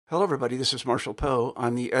Hello, everybody. This is Marshall Poe.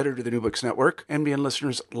 I'm the editor of the New Books Network. NBN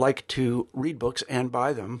listeners like to read books and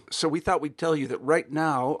buy them. So we thought we'd tell you that right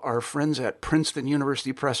now, our friends at Princeton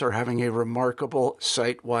University Press are having a remarkable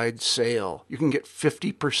site-wide sale. You can get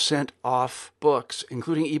 50% off books,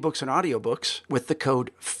 including ebooks and audiobooks, with the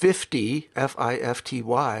code 50,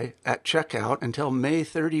 F-I-F-T-Y, at checkout until May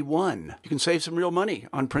 31. You can save some real money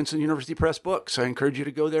on Princeton University Press books. I encourage you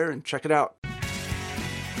to go there and check it out.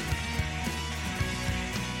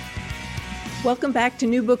 Welcome back to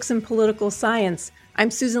New Books in Political Science.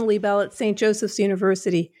 I'm Susan Liebell at St. Joseph's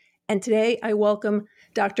University, and today I welcome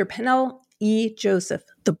Dr. Peniel E. Joseph,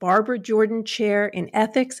 the Barbara Jordan Chair in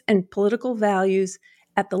Ethics and Political Values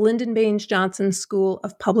at the Lyndon Baines Johnson School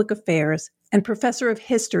of Public Affairs and Professor of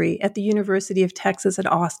History at the University of Texas at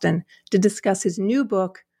Austin, to discuss his new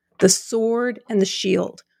book, The Sword and the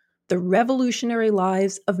Shield, The Revolutionary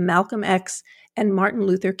Lives of Malcolm X and Martin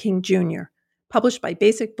Luther King Jr., published by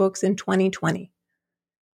Basic Books in 2020.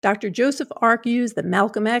 Dr. Joseph argues that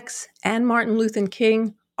Malcolm X and Martin Luther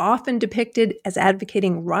King, often depicted as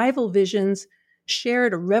advocating rival visions,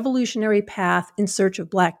 shared a revolutionary path in search of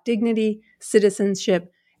Black dignity,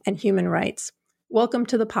 citizenship, and human rights. Welcome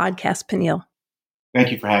to the podcast, Peniel.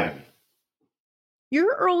 Thank you for having me.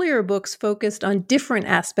 Your earlier books focused on different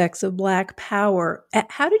aspects of Black power.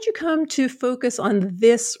 How did you come to focus on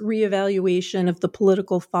this reevaluation of the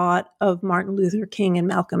political thought of Martin Luther King and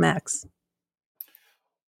Malcolm X?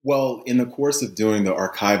 Well, in the course of doing the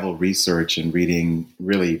archival research and reading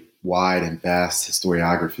really wide and vast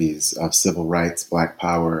historiographies of civil rights, Black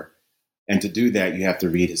power, and to do that, you have to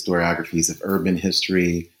read historiographies of urban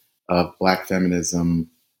history, of Black feminism,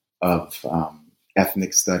 of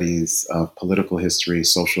ethnic studies, of political history,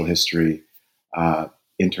 social history,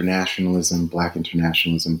 internationalism, Black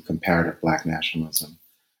internationalism, comparative Black nationalism.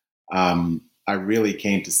 I really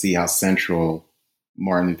came to see how central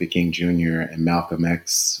Martin Luther King Jr. and Malcolm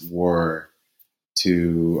X were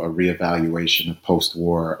to a reevaluation of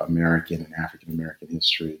post-war American and African American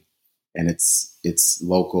history and its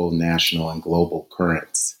local, national, and global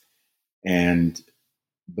currents. And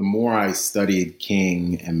the more I studied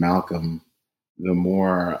King and Malcolm, the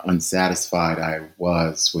more unsatisfied I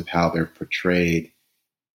was with how they're portrayed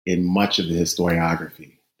in much of the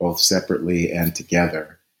historiography, both separately and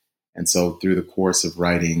together. And so through the course of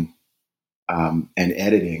writing and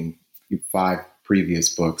editing 5 previous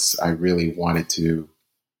books, I really wanted to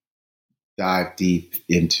dive deep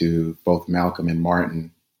into both Malcolm and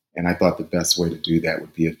Martin. And I thought the best way to do that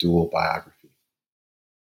would be a dual biography.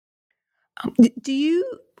 Do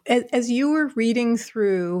you, as you were reading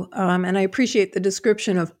through, and I appreciate the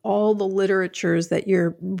description of all the literatures that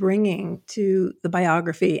you're bringing to the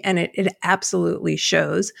biography, and it absolutely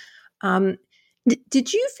shows,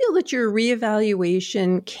 did you feel that your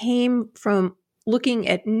reevaluation came from looking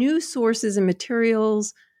at new sources and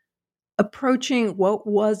materials, approaching what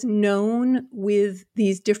was known with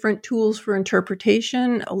these different tools for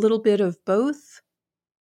interpretation, a little bit of both?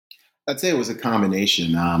 I'd say it was a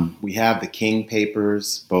combination. We have the King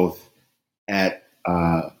papers, both at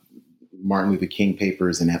Martin Luther King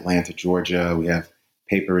papers in Atlanta, Georgia. We have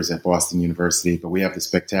papers at Boston University, but we have the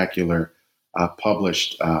spectacular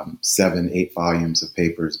published 7-8 volumes of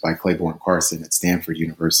papers by Claiborne Carson at Stanford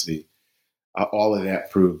University. All of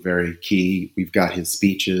that proved very key. We've got his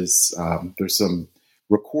speeches. There's some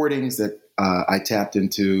recordings that I tapped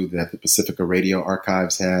into that the Pacifica Radio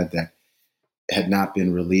Archives had that had not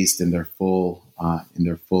been released in their full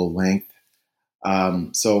length.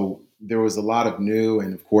 So there was a lot of new,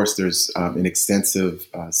 and of course, there's an extensive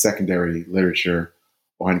secondary literature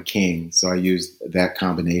on King. So I used that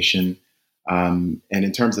combination. And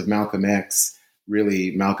in terms of Malcolm X,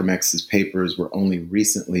 really, Malcolm X's papers were only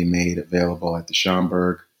recently made available at the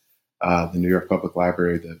Schomburg, the New York Public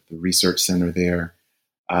Library, the research center there.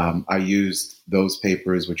 I used those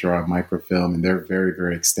papers, which are on microfilm, and they're very,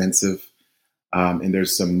 very extensive. And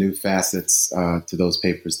there's some new facets to those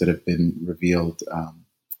papers that have been revealed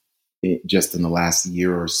just in the last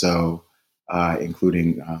year or so,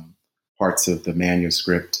 including parts of the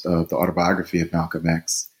manuscript of the autobiography of Malcolm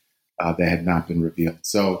X that had not been revealed.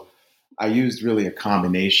 So I used really a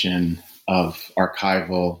combination of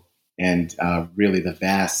archival and really the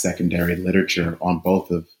vast secondary literature on both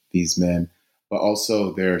of these men, but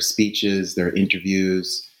also their speeches, their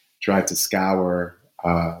interviews, tried to scour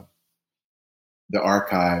the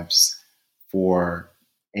archives for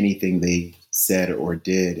anything they said or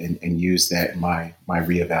did and use that in my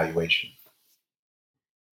reevaluation.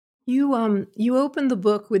 You opened the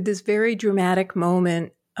book with this very dramatic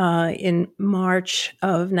moment in March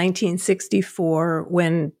of 1964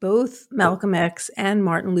 when both Malcolm X and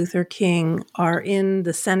Martin Luther King are in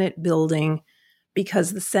the Senate building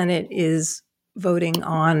because the Senate is voting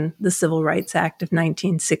on the Civil Rights Act of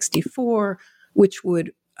 1964, which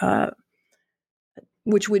would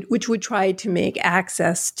try to make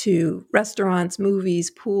access to restaurants, movies,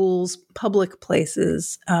 pools, public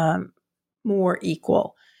places more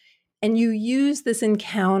equal. And you use this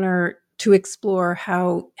encounter to explore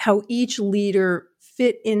how each leader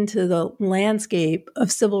fit into the landscape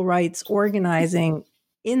of civil rights organizing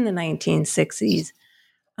in the 1960s.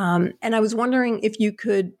 And I was wondering if you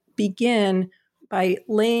could begin by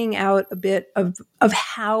laying out a bit of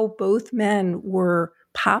how both men were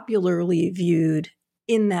popularly viewed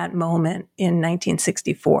in that moment in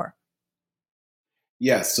 1964.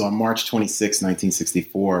 Yes, so on March 26,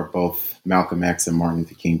 1964, both Malcolm X and Martin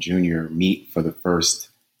Luther King Jr. meet for the first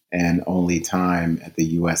and only time at the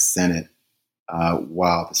U.S. Senate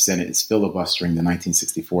while the Senate is filibustering the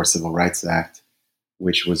 1964 Civil Rights Act,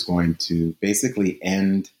 which was going to basically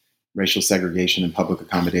end racial segregation in public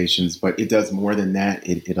accommodations. But it does more than that.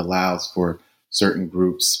 It allows for certain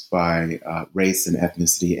groups by race and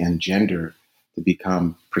ethnicity and gender to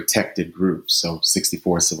become protected groups. So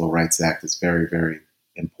 64 Civil Rights Act is very, very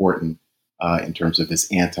important in terms of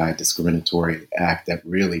this anti-discriminatory act that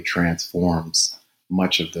really transforms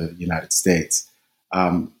much of the United States.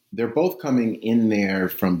 They're both coming in there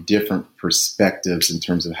from different perspectives in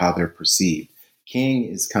terms of how they're perceived. King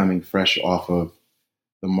is coming fresh off of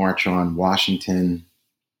the March on Washington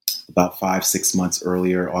about 5-6 months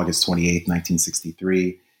earlier, August 28th,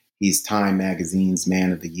 1963. He's Time Magazine's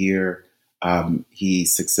Man of the Year. He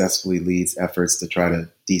successfully leads efforts to try to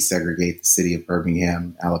desegregate the city of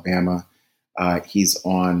Birmingham, Alabama. He's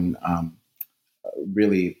on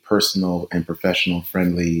really personal and professional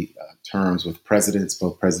friendly terms with presidents,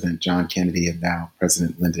 both President John Kennedy and now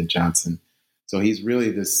President Lyndon Johnson. So he's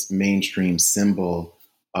really this mainstream symbol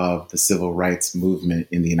of the civil rights movement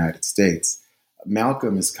in the United States.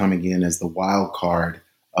 Malcolm is coming in as the wild card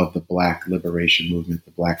of the Black liberation movement,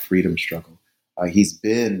 the Black freedom struggle. He's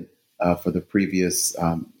been for the previous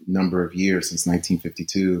number of years, since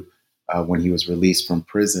 1952, when he was released from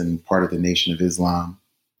prison, part of the Nation of Islam.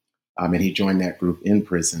 And he joined that group in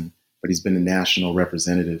prison, but he's been a national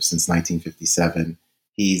representative since 1957.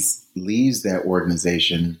 He leaves that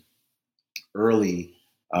organization early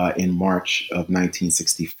in March of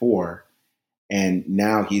 1964, and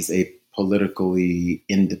now he's a politically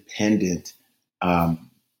independent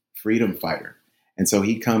freedom fighter. And so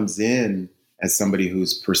he comes in as somebody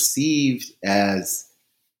who's perceived as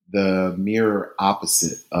the mirror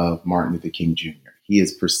opposite of Martin Luther King Jr. He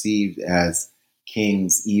is perceived as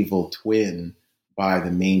King's evil twin by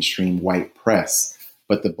the mainstream white press.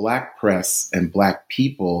 But the Black press and Black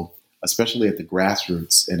people, especially at the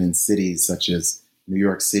grassroots and in cities such as New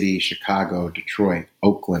York City, Chicago, Detroit,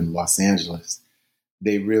 Oakland, Los Angeles,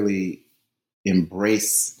 they really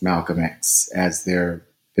embrace Malcolm X as their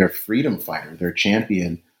freedom fighter, their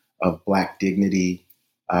champion of Black dignity,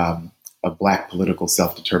 of Black political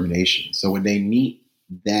self-determination. So when they meet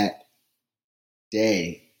that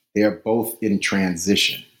day, they're both in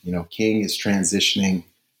transition. You know, King is transitioning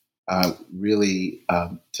really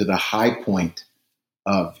to the high point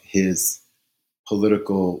of his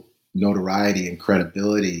political notoriety and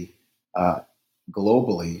credibility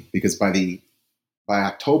globally, because by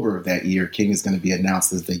October of that year, King is going to be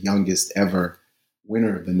announced as the youngest ever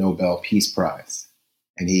winner of the Nobel Peace Prize.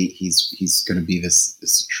 And he's going to be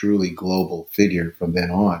this truly global figure from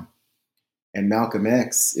then on. And Malcolm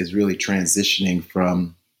X is really transitioning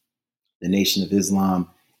from the Nation of Islam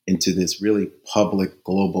into this really public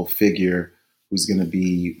global figure who's going to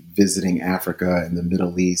be visiting Africa and the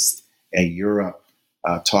Middle East and Europe,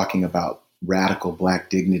 talking about radical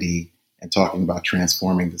Black dignity and talking about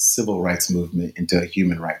transforming the civil rights movement into a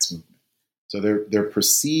human rights movement. So they're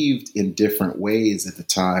perceived in different ways at the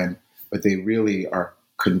time, but they really are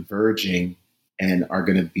converging and are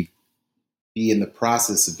going to be in the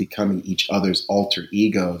process of becoming each other's alter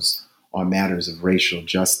egos on matters of racial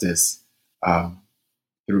justice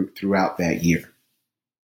throughout that year.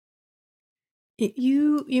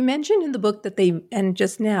 You mentioned in the book that and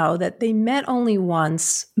just now, that they met only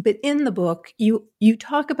once, but in the book you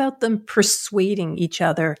talk about them persuading each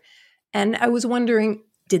other. And I was wondering,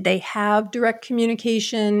 did they have direct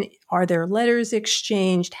communication? Are there letters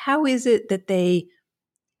exchanged? How is it that they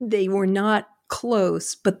were not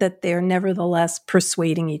close, but that they're nevertheless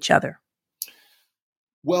persuading each other?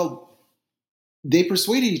 Well, they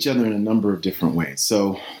persuaded each other in a number of different ways.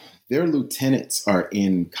 So their lieutenants are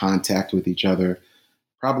in contact with each other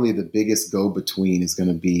probably the biggest go-between is going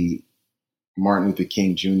to be Martin Luther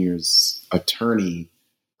King Jr.'s attorney,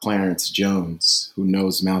 Clarence Jones, who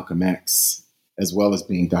knows Malcolm X, as well as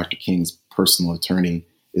being Dr. King's personal attorney,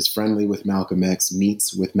 is friendly with Malcolm X,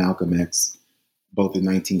 meets with Malcolm X, both in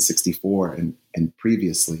 1964 and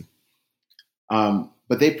previously.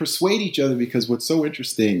 But they persuade each other because what's so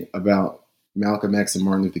interesting about Malcolm X and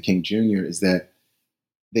Martin Luther King Jr. is that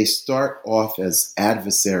they start off as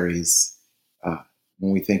adversaries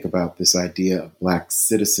when we think about this idea of Black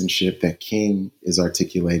citizenship that King is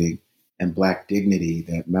articulating and Black dignity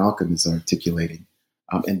that Malcolm is articulating.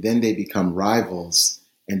 And then they become rivals,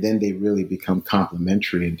 and then they really become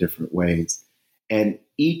complementary in different ways. And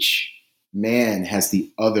each man has the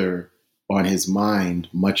other on his mind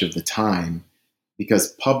much of the time,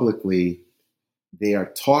 because publicly they are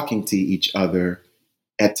talking to each other,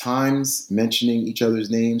 at times mentioning each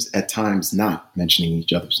other's names, at times not mentioning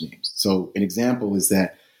each other's names. So an example is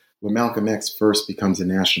that when Malcolm X first becomes a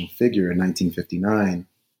national figure in 1959,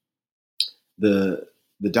 the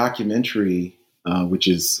documentary, which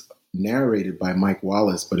is narrated by Mike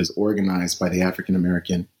Wallace, but is organized by the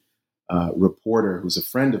African-American reporter who's a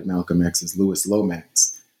friend of Malcolm X's, Louis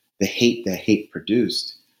Lomax, The Hate That Hate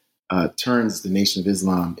Produced, turns the Nation of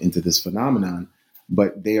Islam into this phenomenon,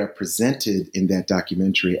 but they are presented in that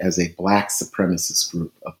documentary as a Black supremacist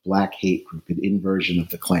group, a Black hate group, an inversion of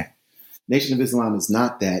the Klan. Nation of Islam is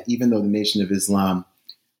not that, even though the Nation of Islam,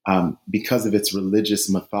 because of its religious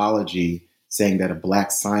mythology, saying that a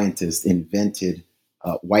Black scientist invented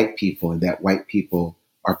white people and that white people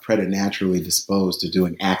are preternaturally disposed to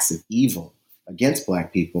doing acts of evil against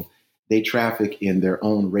Black people, they traffic in their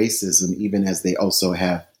own racism, even as they also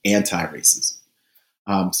have anti-racism.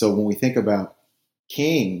 So when we think about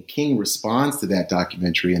King responds to that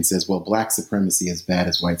documentary and says, well, Black supremacy is bad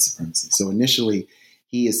as white supremacy. So initially,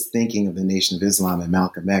 he is thinking of the Nation of Islam and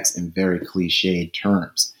Malcolm X in very cliched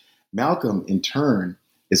terms. Malcolm, in turn,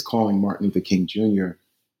 is calling Martin Luther King Jr.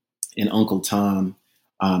 and Uncle Tom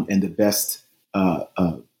and the best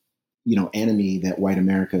enemy that white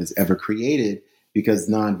America has ever created, because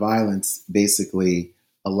nonviolence basically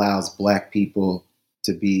allows Black people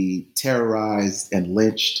to be terrorized and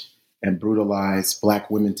lynched and brutalized, Black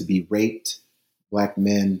women to be raped, Black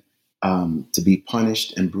men to be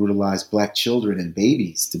punished and brutalized, Black children and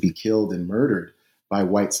babies to be killed and murdered by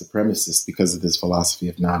white supremacists because of this philosophy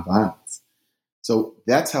of nonviolence. So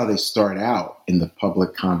that's how they start out in the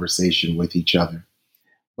public conversation with each other.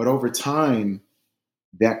 But over time,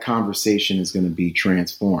 that conversation is going to be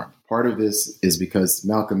transformed. Part of this is because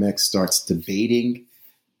Malcolm X starts debating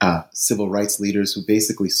civil rights leaders who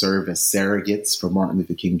basically serve as surrogates for Martin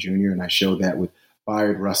Luther King Jr. And I show that with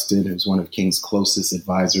Bayard Rustin, who's one of King's closest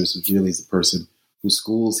advisors, who really is the person who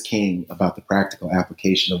schools King about the practical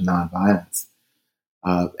application of nonviolence.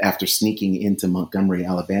 After sneaking into Montgomery,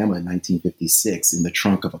 Alabama in 1956 in the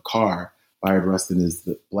trunk of a car, Bayard Rustin is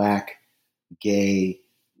the Black, gay,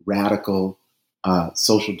 radical,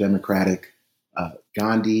 social democratic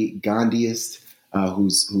Gandhiist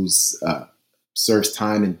who's serves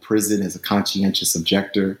time in prison as a conscientious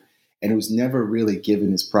objector, and who's never really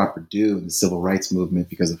given his proper due in the civil rights movement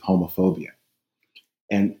because of homophobia.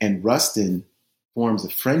 And Rustin forms a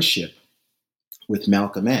friendship with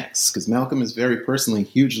Malcolm X, because Malcolm is very personally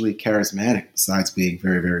hugely charismatic, besides being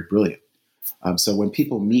very, very brilliant. So when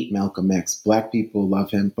people meet Malcolm X, Black people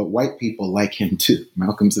love him, but white people like him too.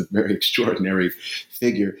 Malcolm's a very extraordinary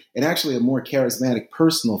figure, and actually a more charismatic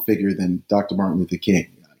personal figure than Dr. Martin Luther King.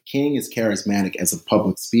 King is charismatic as a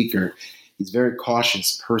public speaker. He's very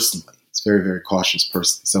cautious personally. He's very, very cautious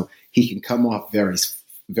personally. So he can come off very,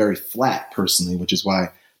 very flat personally, which is why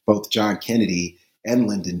both John Kennedy and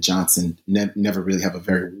Lyndon Johnson never really have a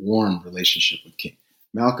very warm relationship with King.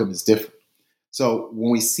 Malcolm is different. So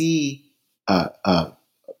when we see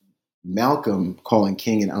Malcolm calling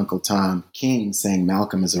King and Uncle Tom, King saying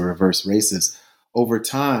Malcolm is a reverse racist, over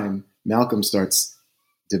time, Malcolm starts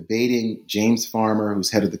debating James Farmer, who's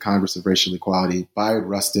head of the Congress of Racial Equality, Bayard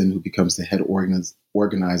Rustin, who becomes the head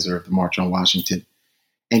organizer of the March on Washington.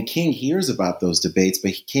 And King hears about those debates,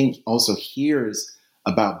 but King also hears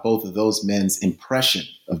about both of those men's impression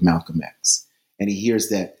of Malcolm X. And he hears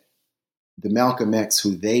that the Malcolm X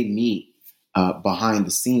who they meet behind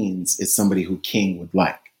the scenes is somebody who King would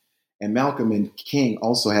like. And Malcolm and King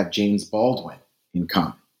also have James Baldwin in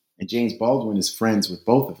common. And James Baldwin is friends with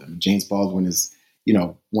both of them. James Baldwin is,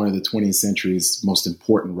 one of the 20th century's most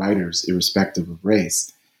important writers, irrespective of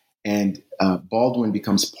race. And Baldwin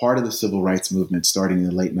becomes part of the civil rights movement starting in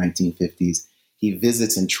the late 1950s. He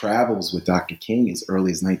visits and travels with Dr. King as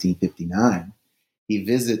early as 1959. He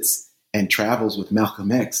visits and travels with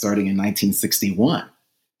Malcolm X starting in 1961.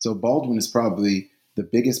 So Baldwin is probably the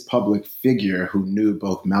biggest public figure who knew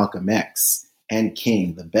both Malcolm X and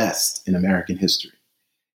King the best in American history.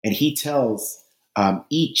 And he tells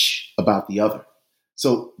each about the other.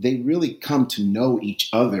 So they really come to know each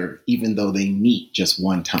other, even though they meet just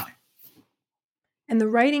one time. And the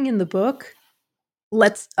writing in the book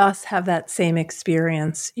lets us have that same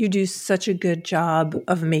experience. You do such a good job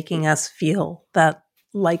of making us feel that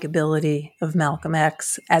likability of Malcolm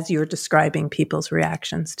X as you're describing people's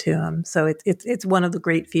reactions to him. So it's one of the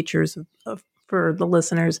great features of for the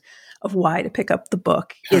listeners of why to pick up the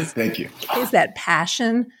book is Thank you. Is that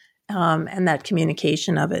passion and that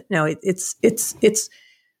communication of it. No, it's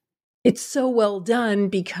so well done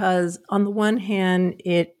because on the one hand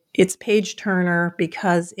it's page turner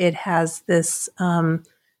because it has this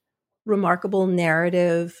remarkable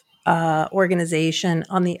narrative organization.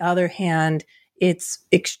 On the other hand, it's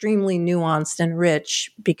extremely nuanced and rich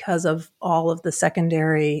because of all of the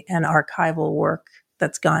secondary and archival work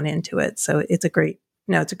that's gone into it. So it's a great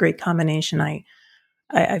combination.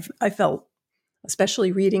 I felt,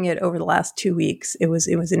 especially reading it over the last 2 weeks, it was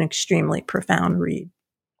an extremely profound read.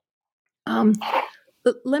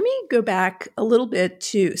 Let me go back a little bit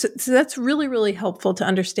so that's really, really helpful to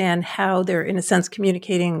understand how they're, in a sense,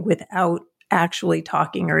 communicating without actually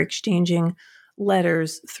talking or exchanging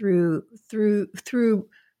letters through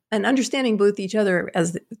and understanding both each other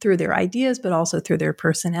through their ideas, but also through their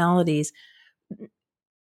personalities.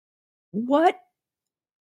 What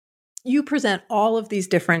you present all of these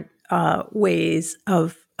different ways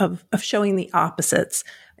of showing the opposites.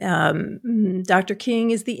 Dr. King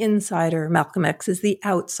is the insider. Malcolm X is the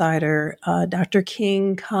outsider. Dr.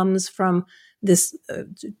 King comes from this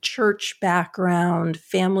church background,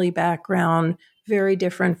 family background, very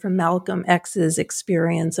different from Malcolm X's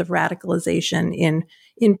experience of radicalization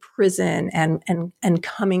in prison and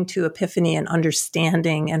coming to epiphany and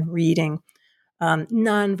understanding and reading.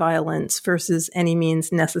 Nonviolence versus any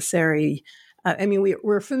means necessary.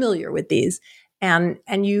 We're familiar with these. And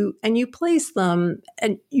you place them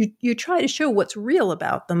and you try to show what's real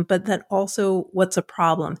about them, but then also what's a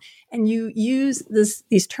problem. And you use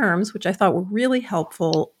these terms, which I thought were really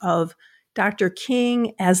helpful, of Dr.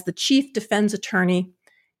 King as the chief defense attorney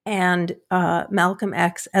and Malcolm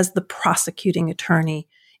X as the prosecuting attorney,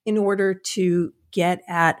 in order to get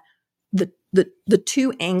at the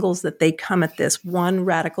two angles that they come at this: one,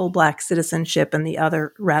 radical Black citizenship, and the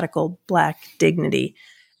other, radical Black dignity.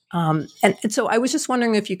 And so I was just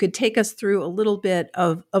wondering if you could take us through a little bit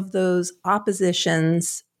of those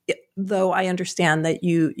oppositions, though I understand that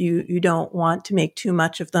you don't want to make too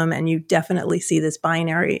much of them, and you definitely see this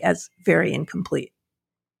binary as very incomplete.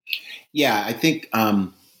 Yeah, I think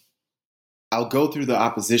I'll go through the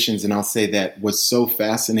oppositions, and I'll say that what's so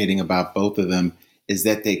fascinating about both of them is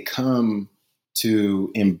that they come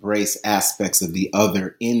to embrace aspects of the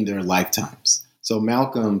other in their lifetimes. So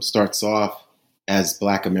Malcolm starts off as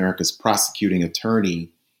Black America's prosecuting attorney,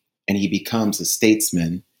 and he becomes a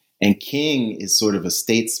statesman. And King is sort of a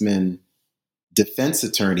statesman defense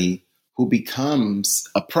attorney who becomes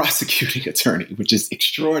a prosecuting attorney, which is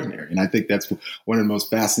extraordinary. And I think that's one of the most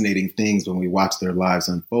fascinating things when we watch their lives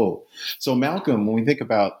unfold. So Malcolm, when we think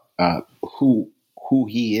about who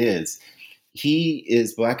he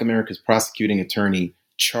is Black America's prosecuting attorney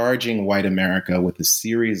charging white America with a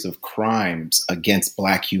series of crimes against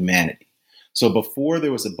Black humanity. So before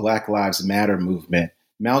there was a Black Lives Matter movement,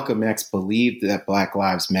 Malcolm X believed that Black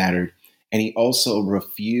lives mattered, and he also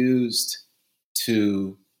refused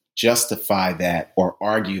to justify that or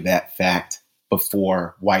argue that fact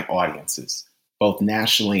before white audiences, both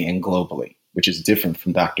nationally and globally, which is different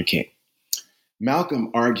from Dr. King.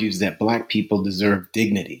 Malcolm argues that Black people deserve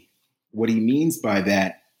dignity. What he means by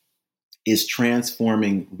that is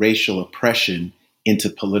transforming racial oppression into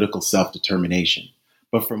political self-determination.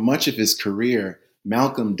 But for much of his career,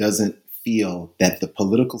 Malcolm doesn't feel that the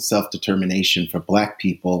political self-determination for Black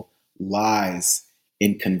people lies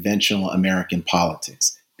in conventional American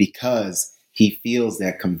politics, because he feels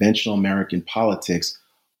that conventional American politics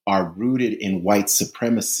are rooted in white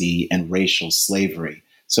supremacy and racial slavery.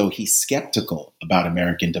 So he's skeptical about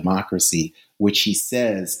American democracy, which he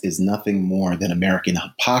says is nothing more than American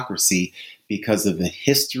hypocrisy because of the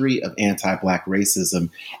history of anti-Black racism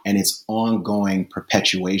and its ongoing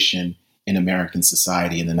perpetuation in American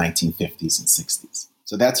society in the 1950s and 60s.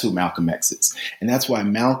 So that's who Malcolm X is. And that's why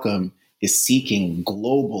Malcolm is seeking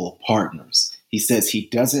global partners. He says he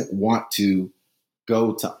doesn't want to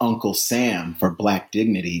go to Uncle Sam for Black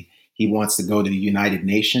dignity. He wants to go to the United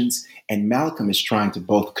Nations. And Malcolm is trying to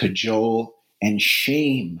both cajole and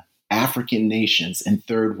shame African nations and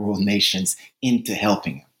third world nations into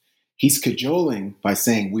helping him. He's cajoling by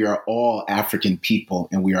saying we are all African people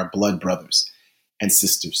and we are blood brothers and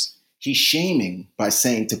sisters. He's shaming by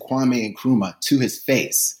saying to Kwame Nkrumah to his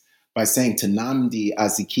face, by saying to Nnamdi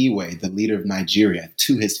Azikiwe, the leader of Nigeria,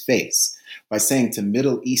 to his face, by saying to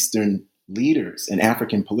Middle Eastern leaders in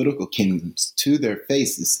African political kingdoms to their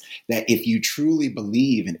faces that if you truly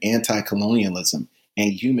believe in anti-colonialism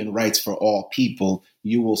and human rights for all people,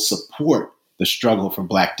 you will support the struggle for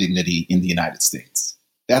Black dignity in the United States.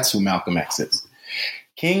 That's who Malcolm X is.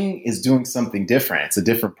 King is doing something different. It's a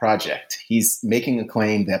different project. He's making a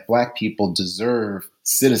claim that Black people deserve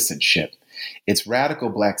citizenship. It's radical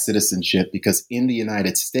Black citizenship because in the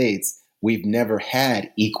United States, we've never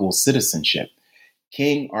had equal citizenship.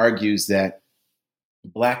 King argues that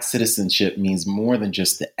Black citizenship means more than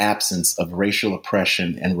just the absence of racial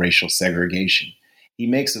oppression and racial segregation. He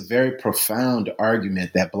makes a very profound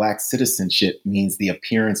argument that Black citizenship means the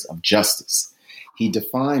appearance of justice. He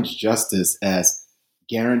defines justice as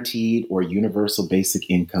guaranteed or universal basic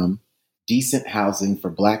income, decent housing for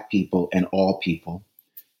Black people and all people,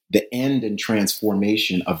 the end and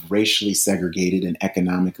transformation of racially segregated and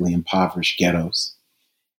economically impoverished ghettos.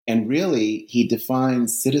 And really, he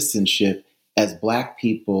defines citizenship as Black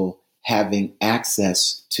people having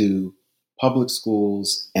access to public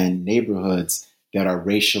schools and neighborhoods that are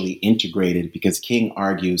racially integrated, because King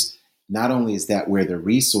argues not only is that where the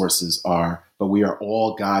resources are, but we are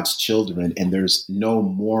all God's children, and there's no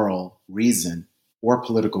moral reason or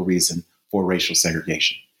political reason for racial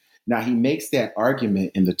segregation. Now, he makes that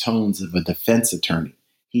argument in the tones of a defense attorney.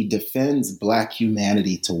 He defends Black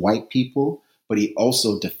humanity to white people, but he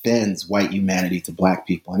also defends white humanity to Black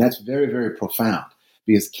people. And that's very, very profound,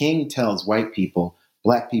 because King tells white people,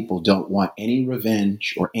 Black people don't want any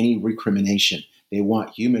revenge or any recrimination. They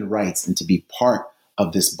want human rights and to be part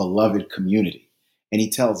of this beloved community. And he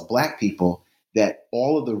tells Black people that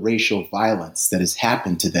all of the racial violence that has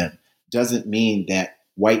happened to them doesn't mean that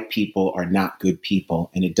white people are not good people,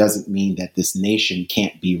 and it doesn't mean that this nation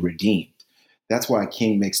can't be redeemed. That's why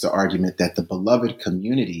King makes the argument that the beloved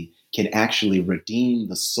community can actually redeem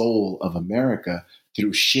the soul of America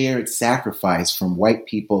through shared sacrifice from white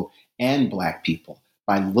people and Black people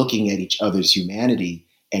by looking at each other's humanity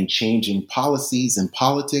and changing policies and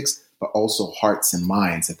politics, but also hearts and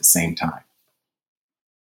minds at the same time.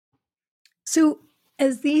 So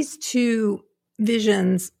as these two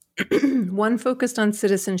visions, one focused on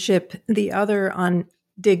citizenship, the other on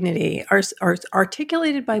dignity, are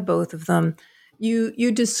articulated by both of them,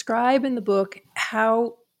 you describe in the book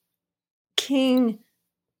how King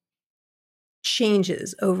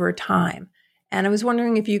changes over time. And I was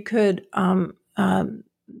wondering if you could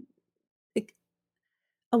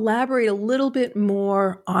elaborate a little bit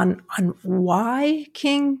more on why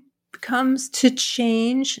King comes to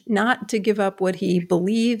change, not to give up what he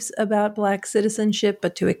believes about Black citizenship,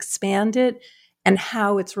 but to expand it, and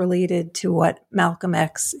how it's related to what Malcolm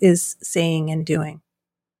X is saying and doing.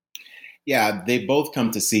 Yeah, they both come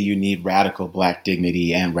to see you need radical Black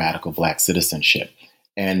dignity and radical Black citizenship.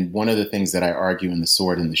 And one of the things that I argue in The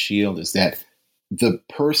Sword and the Shield is that the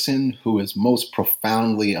person who is most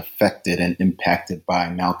profoundly affected and impacted by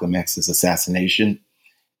Malcolm X's assassination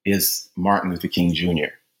is Martin Luther King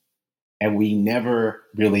Jr. And we never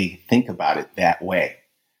really think about it that way.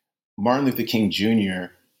 Martin Luther King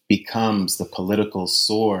Jr. becomes the political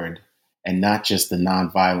sword and not just the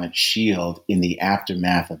nonviolent shield in the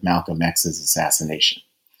aftermath of Malcolm X's assassination.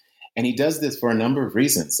 And he does this for a number of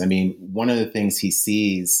reasons. I mean, one of the things he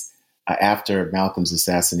sees after Malcolm's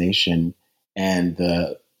assassination and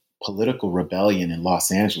the political rebellion in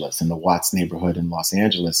Los Angeles, in the Watts neighborhood in Los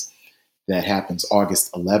Angeles, that happens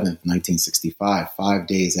August 11th, 1965, 5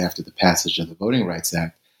 days after the passage of the Voting Rights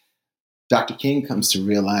Act, Dr. King comes to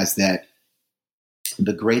realize that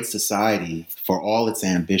the Great Society, for all its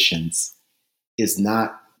ambitions, is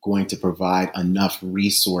not going to provide enough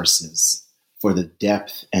resources for the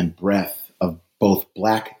depth and breadth of both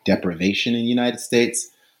Black deprivation in the United States,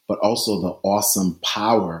 but also the awesome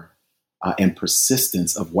power and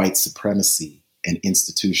persistence of white supremacy and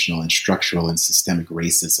institutional and structural and systemic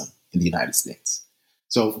racism in the United States.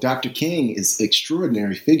 So Dr. King is an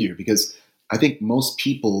extraordinary figure because I think most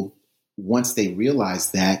people, once they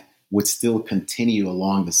realize that, would still continue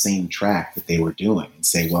along the same track that they were doing and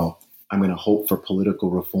say, well, I'm going to hope for political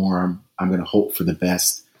reform. I'm going to hope for the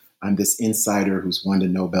best. I'm this insider who's won the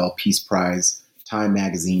Nobel Peace Prize, Time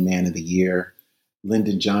Magazine Man of the Year.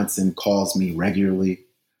 Lyndon Johnson calls me regularly.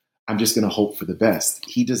 I'm just going to hope for the best.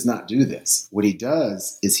 He does not do this. What he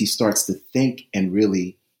does is he starts to think and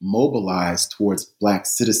really mobilize towards Black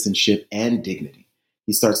citizenship and dignity.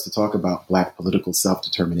 He starts to talk about Black political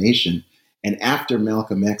self-determination. And after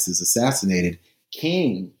Malcolm X is assassinated,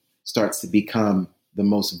 King starts to become the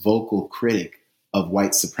most vocal critic of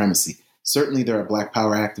white supremacy. Certainly there are Black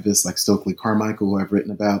Power activists like Stokely Carmichael, who I've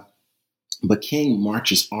written about, but King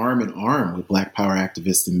marches arm in arm with Black Power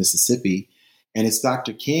activists in Mississippi. And it's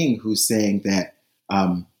Dr. King who's saying that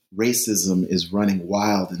racism is running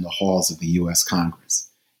wild in the halls of the U.S. Congress.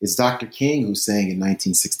 It's Dr. King who's saying in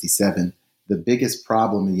 1967, the biggest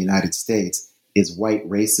problem in the United States is white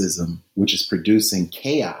racism, which is producing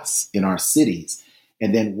chaos in our cities.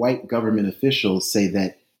 And then white government officials say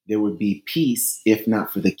that there would be peace if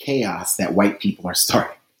not for the chaos that white people are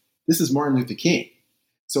starting. This is Martin Luther King.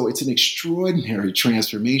 So it's an extraordinary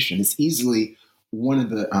transformation. It's easily one of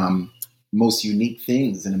the most unique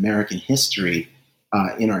things in American history,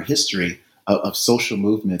 in our history of social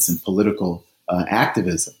movements and political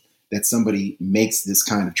activism, that somebody makes this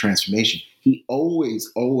kind of transformation. He always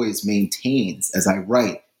maintains, as I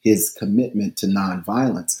write, his commitment to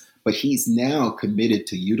nonviolence, but he's now committed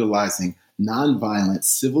to utilizing nonviolent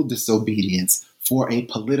civil disobedience for a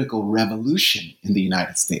political revolution in the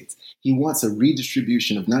United States. He wants a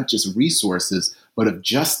redistribution of not just resources, but of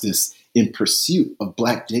justice in pursuit of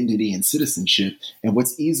Black dignity and citizenship. And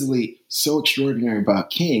what's easily so extraordinary about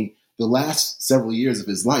King, the last several years of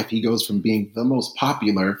his life, he goes from being the most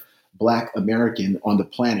popular Black American on the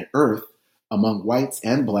planet Earth among whites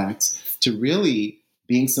and Blacks to really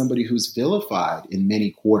being somebody who's vilified in many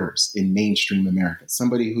quarters in mainstream America,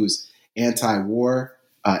 somebody who's anti-war,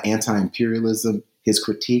 anti-imperialism, his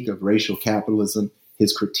critique of racial capitalism,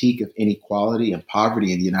 his critique of inequality and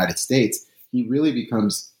poverty in the United States. He really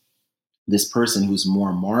becomes this person who's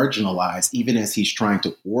more marginalized, even as he's trying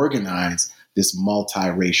to organize this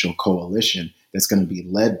multiracial coalition that's going to be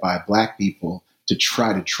led by Black people to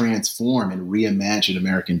try to transform and reimagine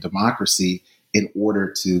American democracy in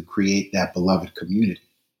order to create that beloved community.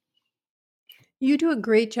 You do a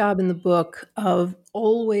great job in the book of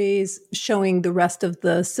always showing the rest of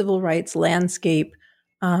the civil rights landscape,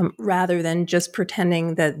 rather than just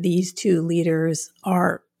pretending that these two leaders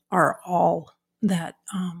are all that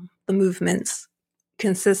the movements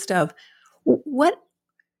consist of. What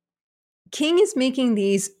King is making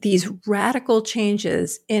these radical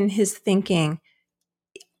changes in his thinking.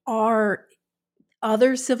 Are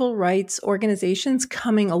other civil rights organizations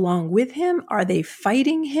coming along with him? Are they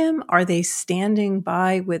fighting him? Are they standing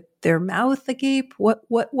by with their mouth agape?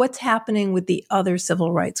 What's happening with the other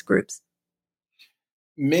civil rights groups?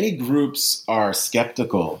 Many groups are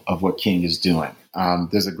skeptical of what King is doing.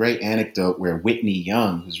 There's a great anecdote where Whitney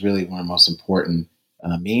Young, who's really one of the most important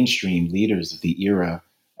mainstream leaders of the era,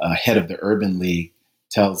 head of the Urban League,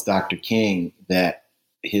 tells Dr. King that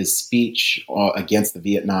his speech against the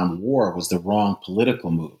Vietnam War was the wrong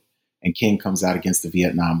political move. And King comes out against the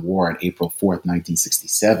Vietnam War on April 4th,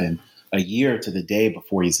 1967, a year to the day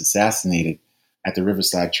before he's assassinated at the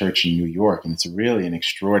Riverside Church in New York. And it's really an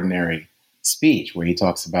extraordinary speech where he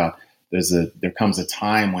talks about there comes a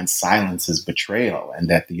time when silence is betrayal, and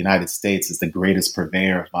that the United States is the greatest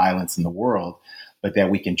purveyor of violence in the world, but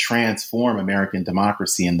that we can transform American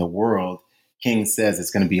democracy in the world. King says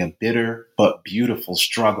it's going to be a bitter but beautiful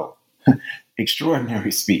struggle.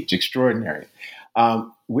 Extraordinary speech, extraordinary.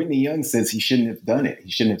 Whitney Young says he shouldn't have done it.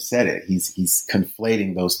 He shouldn't have said it. He's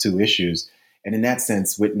conflating those two issues. And in that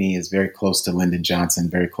sense, Whitney is very close to Lyndon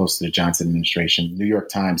Johnson, very close to the Johnson administration. New York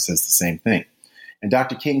Times says the same thing. And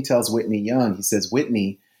Dr. King tells Whitney Young, he says,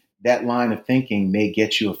 Whitney, that line of thinking may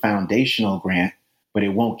get you a foundational grant, but it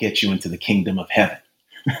won't get you into the kingdom of heaven.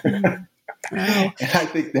 Wow. And I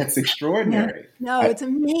think that's extraordinary. Yeah. No, it's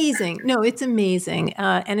amazing. It's amazing.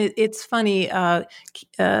 And it's funny.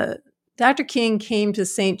 Dr. King came to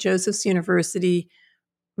St. Joseph's University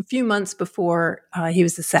a few months before he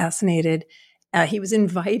was assassinated. He was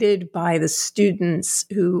invited by the students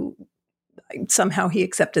who somehow he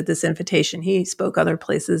accepted this invitation. He spoke other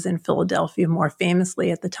places in Philadelphia more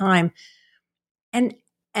famously at the time. And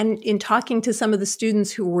in talking to some of the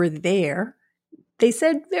students who were there, they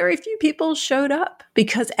said very few people showed up,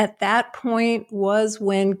 because at that point was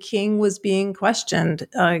when King was being questioned,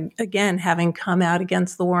 again, having come out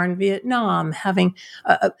against the war in Vietnam, having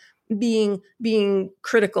being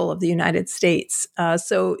critical of the United States.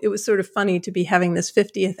 So it was sort of funny to be having this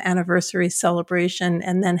 50th anniversary celebration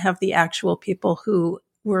and then have the actual people who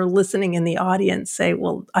were listening in the audience say,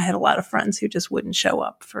 well, I had a lot of friends who just wouldn't show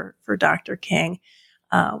up for Dr. King,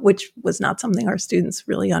 which was not something our students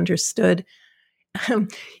really understood.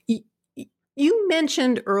 You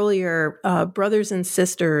mentioned earlier brothers and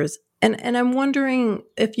sisters, and I'm wondering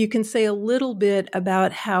if you can say a little bit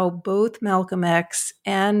about how both Malcolm X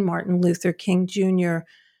and Martin Luther King Jr.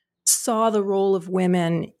 saw the role of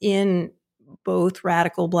women in both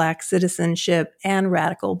radical Black citizenship and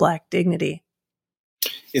radical Black dignity?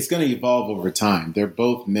 It's going to evolve over time. They're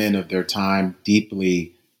both men of their time,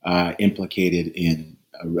 deeply implicated in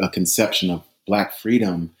a conception of Black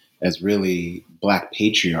freedom as really Black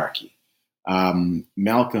patriarchy.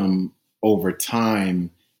 Malcolm, over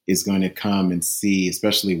time, is going to come and see,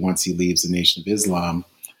 especially once he leaves the Nation of Islam,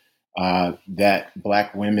 that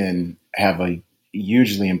Black women have a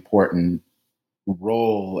hugely important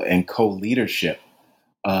role and co-leadership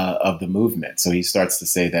of the movement. So he starts to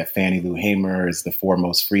say that Fannie Lou Hamer is the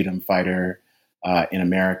foremost freedom fighter in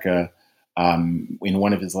America. In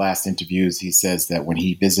one of his last interviews, he says that when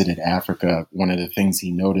he visited Africa, one of the things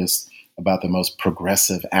he noticed about the most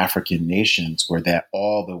progressive African nations were that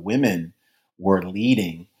all the women were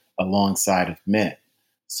leading alongside of men.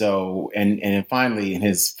 So, and finally, in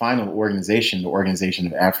his final organization, the Organization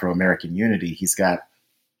of Afro-American Unity, he's got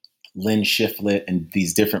Lynn Shiflett and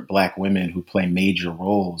these different Black women who play major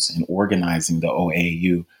roles in organizing the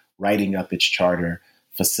OAU, writing up its charter,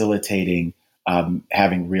 facilitating,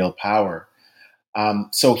 having real power.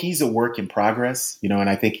 So he's a work in progress, and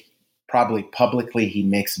I think probably publicly he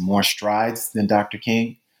makes more strides than Dr.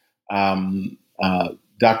 King.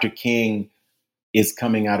 Dr. King is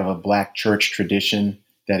coming out of a Black church tradition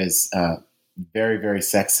that is very, very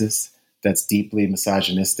sexist, that's deeply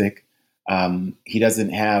misogynistic. He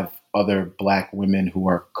doesn't have other Black women who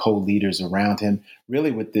are co-leaders around him,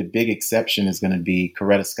 really with the big exception is going to be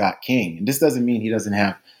Coretta Scott King. And this doesn't mean he doesn't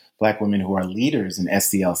have Black women who are leaders in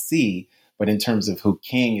SCLC, but in terms of who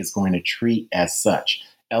King is going to treat as such.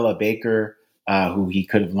 Ella Baker, who he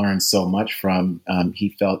could have learned so much from,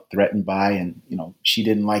 he felt threatened by, and she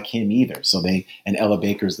didn't like him either. And Ella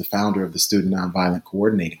Baker is the founder of the Student Nonviolent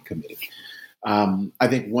Coordinating Committee. I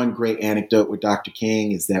think one great anecdote with Dr.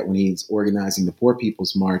 King is that when he's organizing the Poor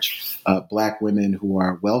People's March, Black women who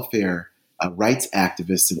are welfare rights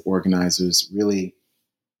activists and organizers really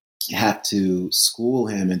have to school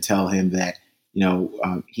him and tell him that,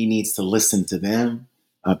 he needs to listen to them.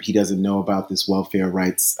 He doesn't know about this welfare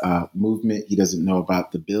rights movement. He doesn't know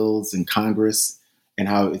about the bills in Congress and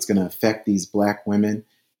how it's going to affect these Black women.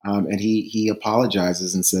 And he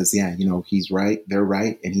apologizes and says, he's right, they're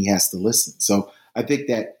right, and he has to listen. So I think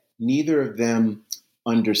that neither of them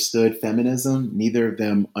understood feminism. Neither of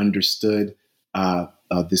them understood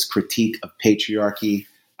this critique of patriarchy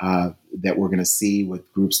that we're going to see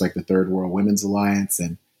with groups like the Third World Women's Alliance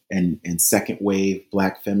and second wave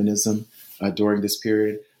Black feminism during this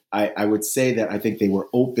period. I would say that I think they were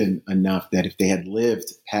open enough that if they had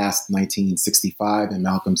lived past 1965 in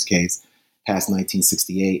Malcolm's case, past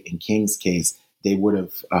 1968 in King's case, they would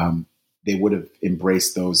have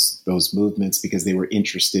embraced those movements because they were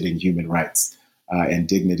interested in human rights and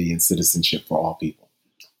dignity and citizenship for all people.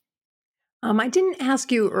 I didn't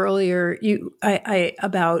ask you earlier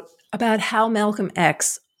about how Malcolm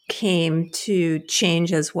X came to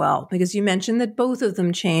change as well, because you mentioned that both of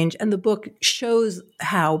them change, and the book shows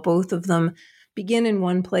how both of them begin in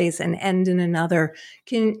one place and end in another.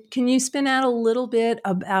 Can you spin out a little bit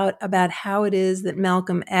about how it is that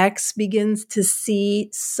Malcolm X begins to see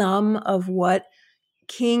some of what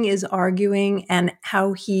King is arguing, and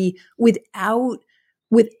how he, without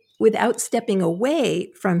stepping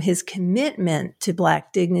away from his commitment to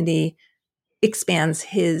Black dignity, expands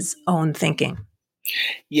his own thinking?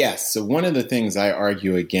 Yes. So one of the things I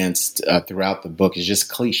argue against throughout the book is just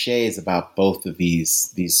cliches about both of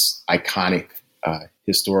these iconic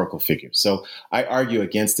historical figures. So I argue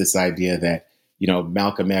against this idea that,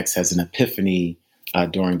 Malcolm X has an epiphany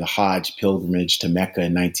during the Hajj pilgrimage to Mecca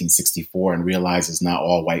in 1964 and realizes not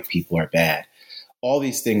all white people are bad. All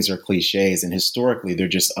these things are cliches, and historically they're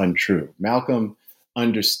just untrue. Malcolm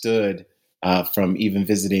understood from even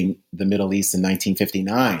visiting the Middle East in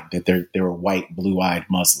 1959 that there were white, blue-eyed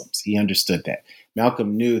Muslims. He understood that.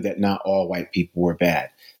 Malcolm knew that not all white people were bad.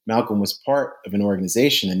 Malcolm was part of an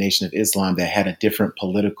organization, the Nation of Islam, that had a different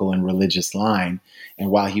political and religious line. And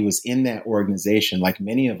while he was in that organization, like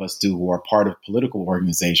many of us do who are part of political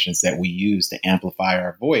organizations that we use to amplify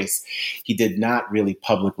our voice, he did not really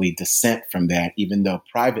publicly dissent from that, even though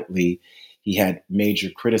privately he had major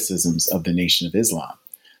criticisms of the Nation of Islam.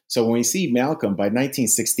 So when we see Malcolm, by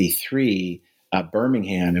 1963,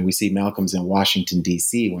 Birmingham, and we see Malcolm's in Washington,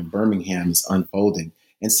 D.C., when Birmingham is unfolding.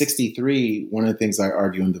 In 63, one of the things I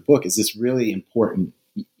argue in the book is this really important,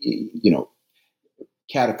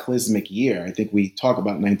 cataclysmic year. I think we talk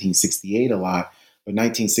about 1968 a lot, but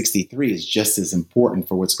 1963 is just as important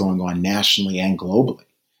for what's going on nationally and globally.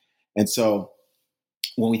 And so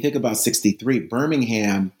when we think about 63,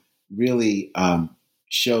 Birmingham really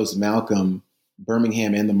shows Malcolm,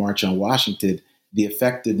 Birmingham and the March on Washington, the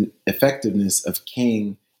effectiveness of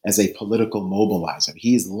King as a political mobilizer.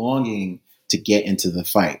 He is longing to get into the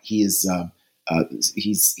fight. He's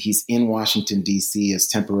in Washington, D.C. as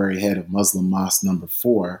temporary head of Muslim Mosque number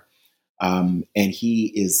 4. And he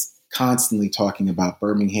is constantly talking about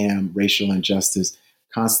Birmingham, racial injustice,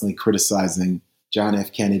 constantly criticizing John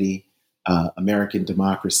F. Kennedy, American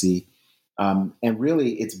democracy. And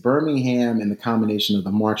really, it's Birmingham and the combination of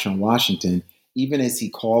the March on Washington, even as he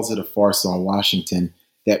calls it a farce on Washington,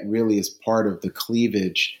 that really is part of the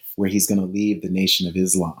cleavage where he's going to leave the Nation of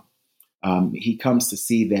Islam. He comes to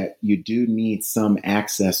see that you do need some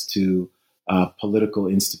access to political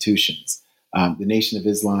institutions. The Nation of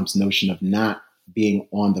Islam's notion of not being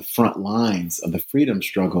on the front lines of the freedom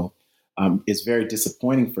struggle is very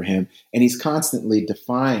disappointing for him. And he's constantly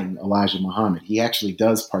defying Elijah Muhammad. He actually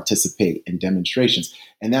does participate in demonstrations.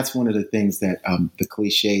 And that's one of the things that the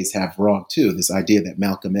cliches have wrong, too, this idea that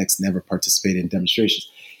Malcolm X never participated in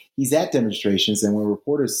demonstrations. He's at demonstrations, and when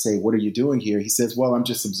reporters say, "What are you doing here?" he says, "Well, I'm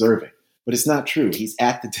just observing." But it's not true. He's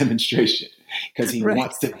at the demonstration because he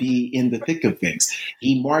wants to be in the thick of things.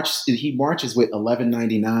 He marches with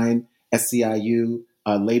 1199 SCIU,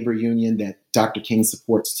 labor union that Dr. King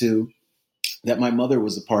supports too, that my mother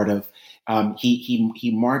was a part of.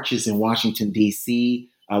 He marches in Washington, D.C.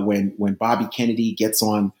 When Bobby Kennedy gets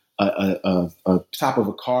on a top of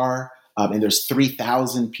a car, and there's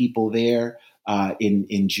 3,000 people there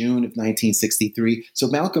in June of 1963. So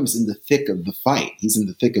Malcolm's in the thick of the fight. He's in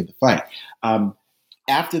the thick of the fight.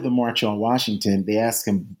 After the March on Washington, they asked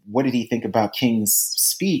him, what did he think about King's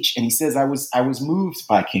speech? And he says, I was moved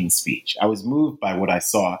by King's speech. I was moved by what I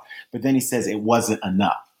saw. But then he says it wasn't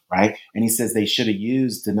enough, right? And he says they should have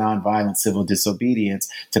used the nonviolent civil disobedience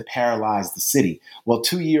to paralyze the city. Well,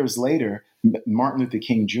 2 years later, Martin Luther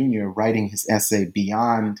King Jr., writing his essay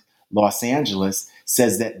Beyond Los Angeles,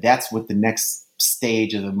 says that that's what the next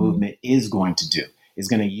stage of the movement is going to do, is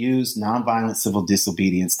going to use nonviolent civil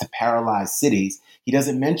disobedience to paralyze cities. He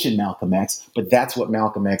doesn't mention Malcolm X, but that's what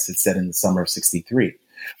Malcolm X had said in the summer of 63.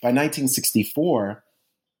 By 1964,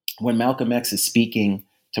 when Malcolm X is speaking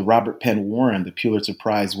to Robert Penn Warren, the Pulitzer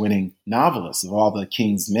Prize winning novelist of all the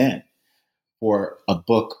King's men, for a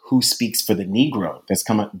book, Who Speaks for the Negro, that's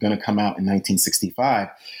going to come out in 1965,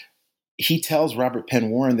 he tells Robert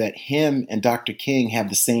Penn Warren that him and Dr. King have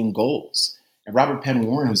the same goals. And Robert Penn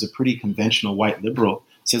Warren, who's a pretty conventional white liberal,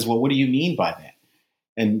 says, well, what do you mean by that?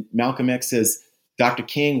 And Malcolm X says, Dr.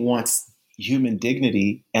 King wants human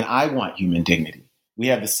dignity, and I want human dignity. We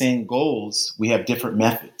have the same goals. We have different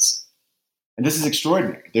methods. And this is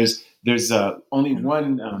extraordinary. There's only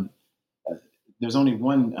one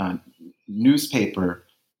newspaper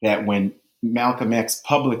that when Malcolm X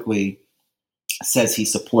publicly says he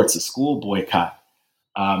supports a school boycott,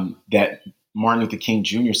 that Martin Luther King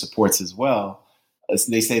Jr. supports as well.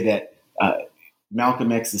 They say that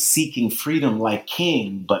Malcolm X is seeking freedom like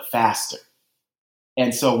King, but faster.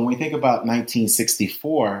 And so when we think about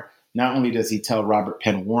 1964, not only does he tell Robert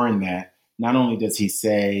Penn Warren that, not only does he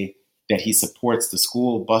say that he supports the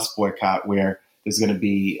school bus boycott, where there's going to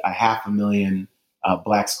be 500,000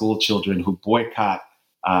 Black school children who boycott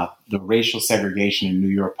the racial segregation in New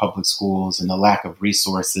York public schools and the lack of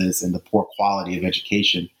resources and the poor quality of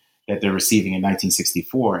education that they're receiving in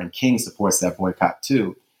 1964. And King supports that boycott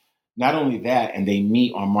too. Not only that, and they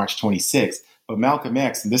meet on March 26th, but Malcolm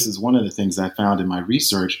X, and this is one of the things I found in my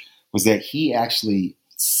research, was that he actually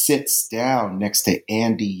sits down next to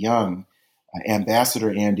Andy Young,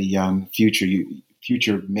 Ambassador Andy Young,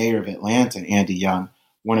 future mayor of Atlanta, Andy Young,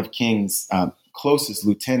 one of King's closest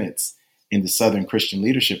lieutenants in the Southern Christian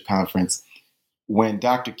Leadership Conference, when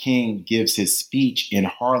Dr. King gives his speech in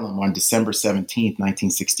Harlem on December 17th,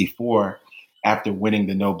 1964, after winning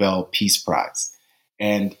the Nobel Peace Prize.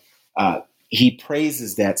 And he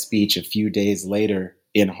praises that speech a few days later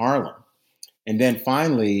in Harlem. And then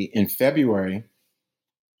finally, in February,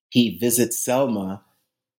 he visits Selma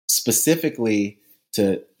specifically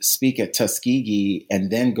to speak at Tuskegee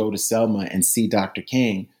and then go to Selma and see Dr.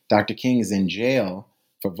 King. Dr. King is in jail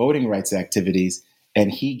for voting rights activities,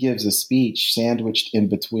 and he gives a speech sandwiched in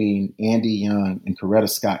between Andy Young and Coretta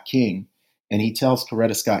Scott King. And he tells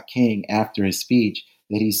Coretta Scott King after his speech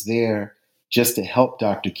that he's there just to help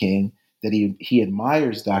Dr. King, that he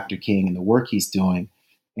admires Dr. King and the work he's doing.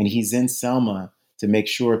 And he's in Selma to make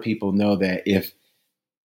sure people know that if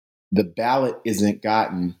the ballot isn't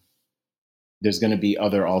gotten, there's going to be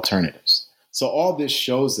other alternatives. So all this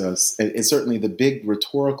shows us, and certainly the big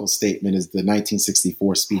rhetorical statement is the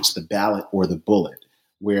 1964 speech, The Ballot or the Bullet,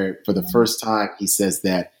 where for the first time he says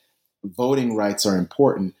that voting rights are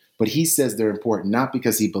important, But he says they're important not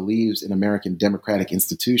because he believes in American democratic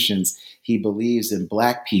institutions. He believes in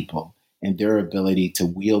Black people and their ability to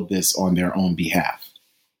wield this on their own behalf.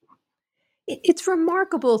 It's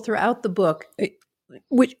remarkable throughout the book,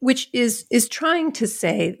 which is trying to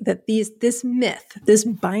say that this myth, this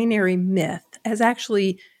binary myth, has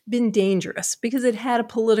actually been dangerous because it had a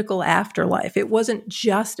political afterlife. It wasn't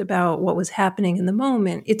just about what was happening in the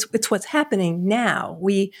moment. It's what's happening now.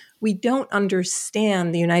 We don't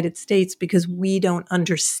understand the United States because we don't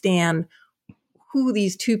understand who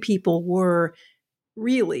these two people were.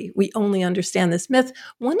 Really, we only understand this myth.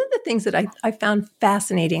 One of the things that I found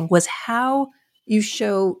fascinating was how you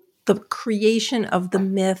show the creation of the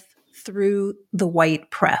myth through the white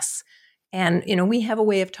press. And, we have a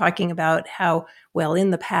way of talking about how, well,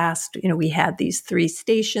 in the past, we had these three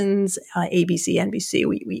stations, ABC, NBC.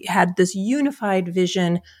 We had this unified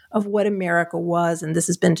vision of what America was, and this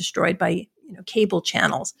has been destroyed by, cable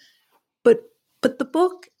channels. But the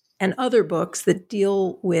book and other books that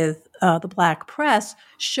deal with the Black press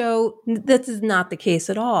show this is not the case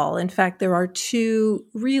at all. In fact, there are two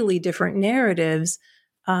really different narratives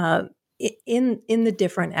in the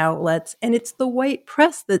different outlets, and it's the white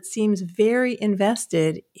press that seems very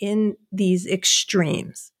invested in these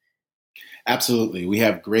extremes. Absolutely. We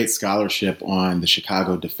have great scholarship on the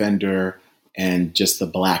Chicago Defender and just the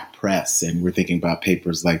Black press. And we're thinking about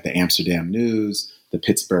papers like the Amsterdam News, the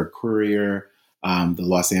Pittsburgh Courier, the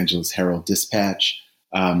Los Angeles Herald Dispatch.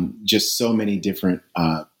 Just so many different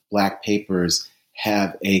Black papers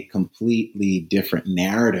have a completely different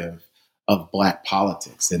narrative of Black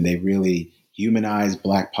politics. And they really humanize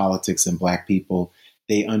Black politics and Black people.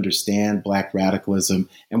 They understand Black radicalism.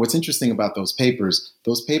 And what's interesting about those papers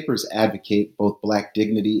advocate both Black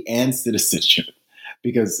dignity and citizenship,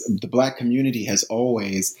 because the Black community has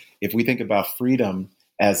always, if we think about freedom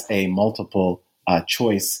as a multiple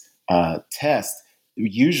choice test,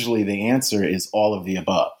 usually the answer is all of the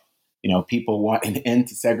above. People want an end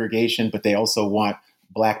to segregation, but they also want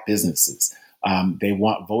Black businesses. They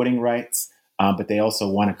want voting rights, but they also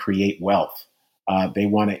want to create wealth. They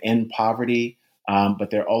want to end poverty,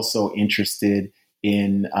 but they're also interested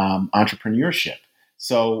in entrepreneurship.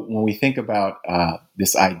 So when we think about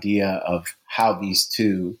this idea of how these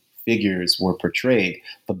two figures were portrayed,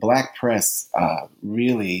 the Black press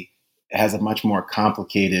really has a much more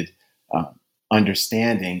complicated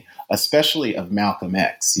understanding, especially of Malcolm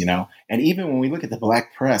X, And even when we look at the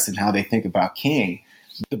Black press and how they think about King,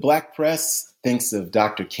 the Black press thinks of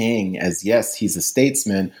Dr. King as, yes, he's a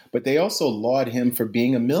statesman, but they also laud him for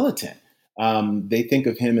being a militant. They think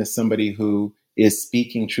of him as somebody who is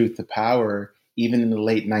speaking truth to power even in the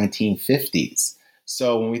late 1950s.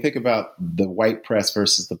 So when we think about the white press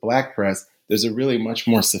versus the Black press, there's a really much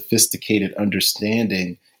more sophisticated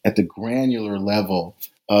understanding at the granular level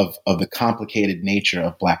of the complicated nature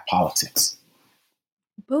of Black politics.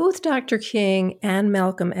 Both Dr. King and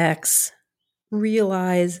Malcolm X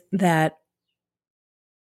realize that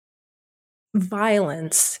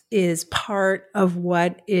violence is part of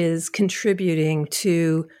what is contributing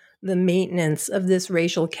to the maintenance of this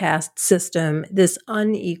racial caste system, this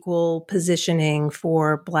unequal positioning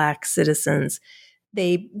for Black citizens.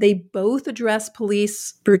 They both address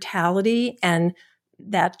police brutality, and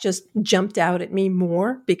that just jumped out at me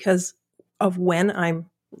more because of when I'm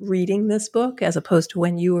reading this book as opposed to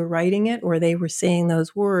when you were writing it or they were saying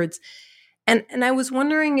those words. And I was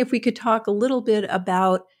wondering if we could talk a little bit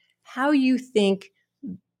about how you think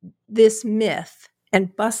this myth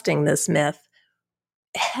and busting this myth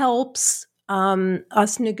helps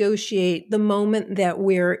us negotiate the moment that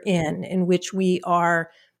we're in which we are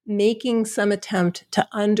making some attempt to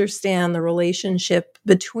understand the relationship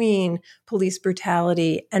between police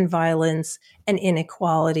brutality and violence and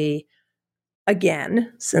inequality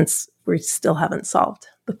again, since we still haven't solved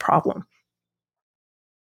the problem.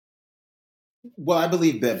 Well, I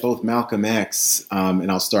believe that both Malcolm X,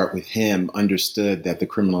 and I'll start with him, understood that the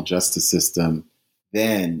criminal justice system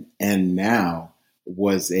then and now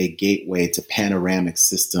was a gateway to panoramic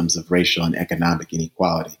systems of racial and economic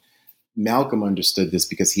inequality. Malcolm understood this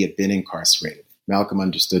because he had been incarcerated. Malcolm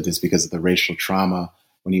understood this because of the racial trauma.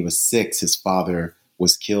 When he was 6, his father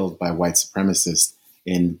was killed by white supremacists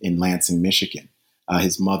in Lansing, Michigan.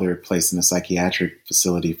 His mother placed in a psychiatric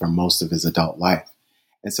facility for most of his adult life.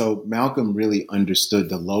 And so Malcolm really understood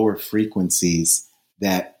the lower frequencies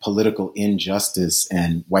that political injustice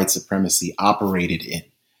and white supremacy operated in.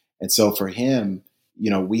 And so for him,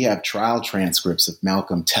 we have trial transcripts of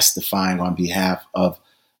Malcolm testifying on behalf of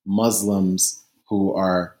Muslims who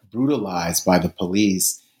are brutalized by the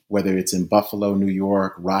police, whether it's in Buffalo, New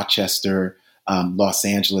York, Rochester, Los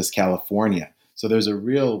Angeles, California. So there's a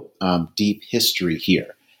real deep history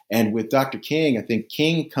here. And with Dr. King, I think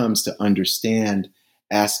King comes to understand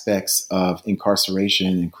aspects of incarceration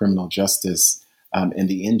and criminal justice and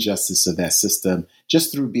the injustice of that system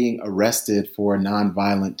just through being arrested for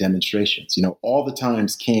nonviolent demonstrations. All the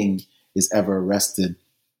times King is ever arrested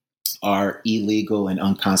are illegal and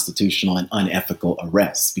unconstitutional and unethical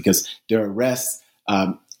arrests, because they're arrests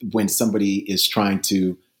when somebody is trying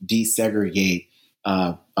to desegregate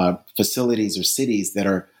facilities or cities that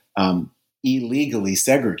are illegally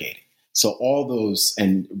segregating. So all those,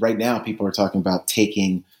 and right now people are talking about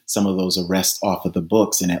taking some of those arrests off of the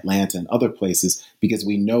books in Atlanta and other places because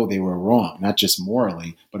we know they were wrong, not just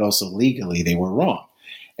morally, but also legally they were wrong.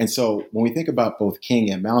 And so when we think about both King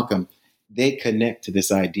and Malcolm, they connect to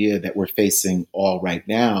this idea that we're facing all right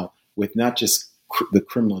now with not just the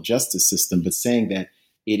criminal justice system, but saying that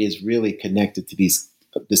it is really connected to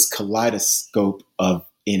this kaleidoscope of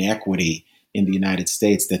inequity in the United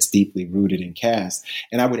States that's deeply rooted in caste.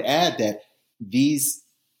 And I would add that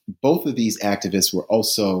both of these activists were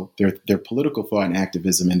also, their political thought and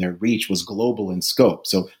activism and their reach was global in scope.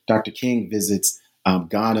 So Dr. King visits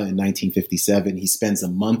Ghana in 1957. He spends a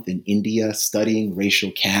month in India studying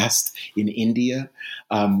racial caste in India.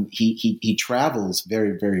 He travels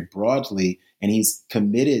very, very broadly, and he's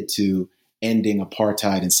committed to ending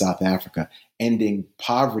apartheid in South Africa, ending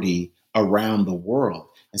poverty around the world.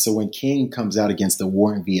 And so when King comes out against the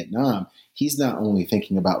war in Vietnam, he's not only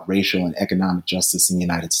thinking about racial and economic justice in the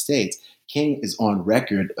United States. King is on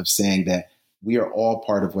record of saying that we are all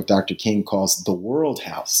part of what Dr. King calls the world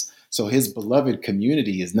house. So his beloved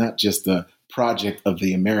community is not just a project of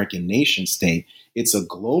the American nation state, it's a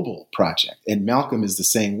global project. And Malcolm is the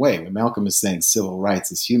same way. When Malcolm is saying civil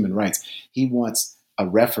rights is human rights, he wants a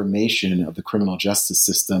reformation of the criminal justice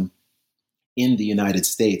system in the United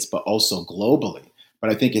States, but also globally. But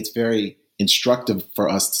I think it's very instructive for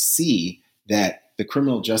us to see that the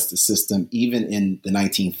criminal justice system, even in the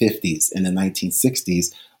 1950s and the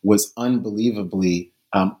 1960s, was unbelievably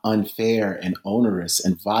unfair and onerous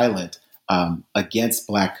and violent against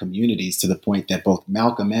Black communities, to the point that both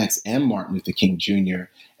Malcolm X and Martin Luther King Jr.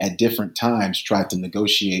 at different times tried to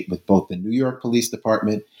negotiate with both the New York Police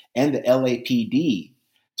Department and the LAPD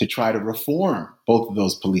to try to reform both of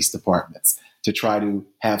those police departments, to try to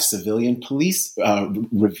have civilian police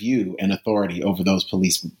review and authority over those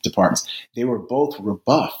police departments. They were both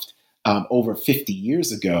rebuffed over 50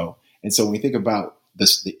 years ago. And so when we think about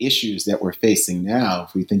the issues that we're facing now,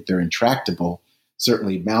 if we think they're intractable,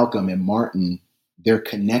 certainly Malcolm and Martin, they're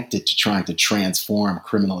connected to trying to transform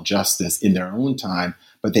criminal justice in their own time,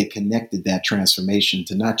 but they connected that transformation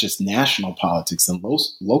to not just national politics and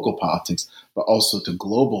local politics, but also to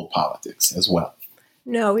global politics as well.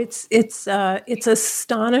 No, it's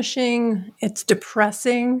astonishing. It's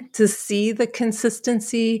depressing to see the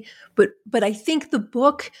consistency, but I think the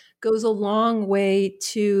book goes a long way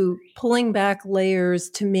to pulling back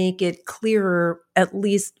layers to make it clearer, at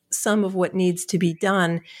least some of what needs to be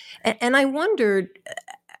done. And I wondered,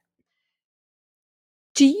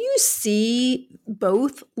 do you see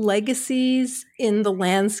both legacies in the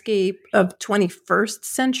landscape of 21st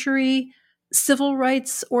century civil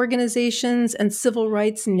rights organizations and civil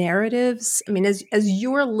rights narratives? I mean, as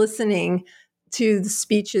you're listening to the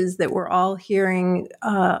speeches that we're all hearing,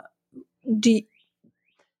 do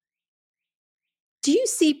you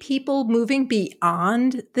see people moving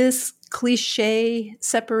beyond this cliche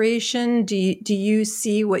separation? Do you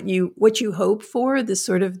see what you hope for, the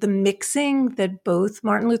sort of the mixing that both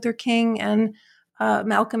Martin Luther King and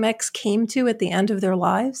Malcolm X came to at the end of their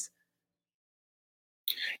lives?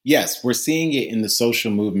 Yes, we're seeing it in the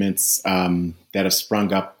social movements that have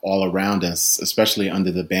sprung up all around us, especially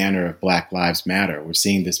under the banner of Black Lives Matter. We're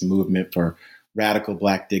seeing this movement for radical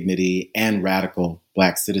Black dignity and radical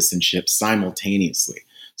Black citizenship simultaneously.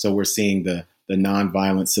 So we're seeing the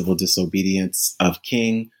nonviolent civil disobedience of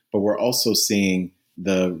King, but we're also seeing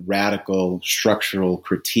the radical structural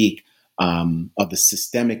critique of the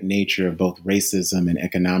systemic nature of both racism and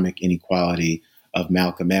economic inequality of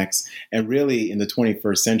Malcolm X. And really, in the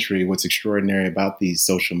 21st century, what's extraordinary about these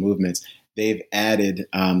social movements, they've added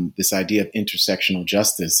this idea of intersectional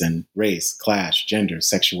justice and race, class, gender,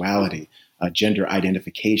 sexuality, gender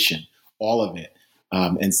identification, all of it,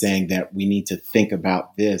 and saying that we need to think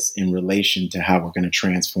about this in relation to how we're going to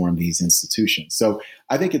transform these institutions. So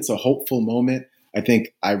I think it's a hopeful moment. I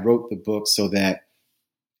think I wrote the book so that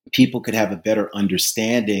people could have a better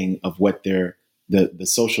understanding of what the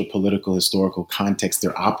social, political, historical context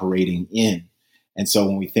they're operating in. And so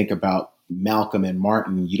when we think about Malcolm and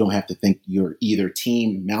Martin, you don't have to think you're either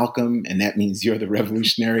team Malcolm, and that means you're the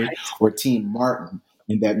revolutionary, or team Martin,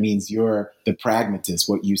 and that means you're the pragmatist.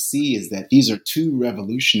 What you see is that these are two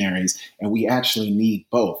revolutionaries, and we actually need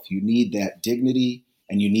both. You need that dignity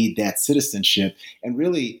and you need that citizenship. And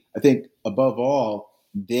really, I think above all,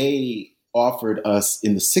 they offered us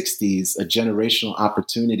in the 60s a generational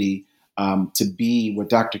opportunity to be what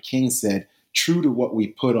Dr. King said, true to what we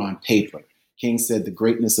put on paper. King said the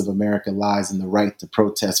greatness of America lies in the right to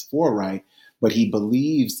protest for right, but he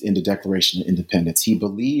believes in the Declaration of Independence. He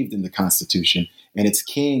believed in the Constitution. And it's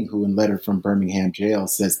King who, in Letter from Birmingham Jail,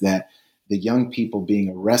 says that the young people being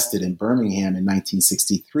arrested in Birmingham in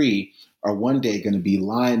 1963 are one day going to be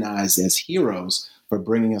lionized as heroes for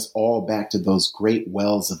bringing us all back to those great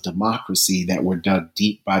wells of democracy that were dug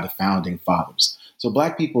deep by the founding fathers. So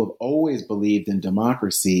Black people have always believed in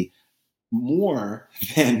democracy more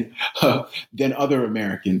than other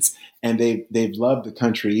Americans, and they've loved the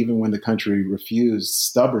country even when the country refused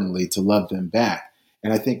stubbornly to love them back.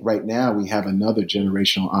 And I think right now we have another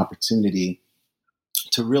generational opportunity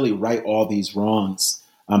to really right all these wrongs,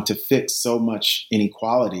 to fix so much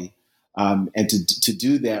inequality, and to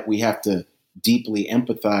do that we have to deeply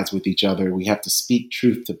empathize with each other. We have to speak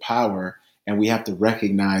truth to power, and we have to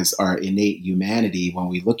recognize our innate humanity when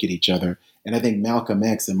we look at each other. And I think Malcolm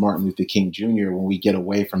X and Martin Luther King Jr., when we get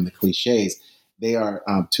away from the cliches, they are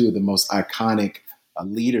two of the most iconic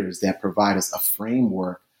leaders that provide us a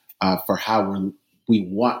framework for how we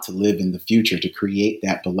want to live in the future, to create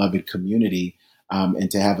that beloved community, and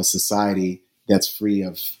to have a society that's free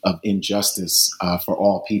of injustice for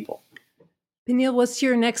all people. Peniel, what's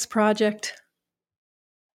your next project?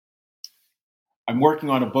 I'm working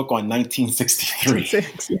on a book on 1963.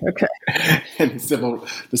 Okay. And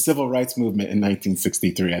the civil rights movement in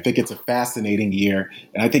 1963. I think it's a fascinating year,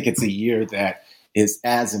 and I think it's a year that is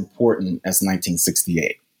as important as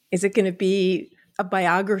 1968. Is it going to be a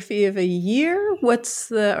biography of a year?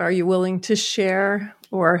 Are you willing to share,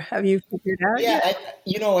 or have you figured out? Yeah,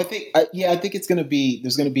 I think it's going to be,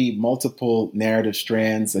 there's going to be multiple narrative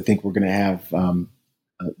strands. I think we're going to have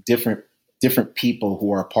different people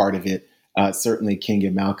who are a part of it. Certainly King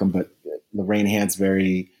and Malcolm, but Lorraine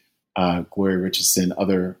Hansberry, Gloria Richardson,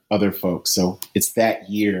 other folks. So it's that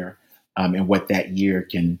year, and what that year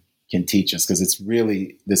can teach us, because it's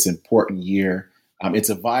really this important year. It's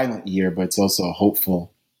a violent year, but it's also a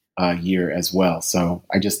hopeful year as well. So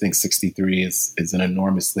I just think 63 is an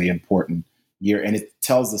enormously important year, and it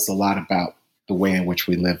tells us a lot about the way in which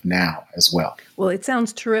we live now as well. Well, it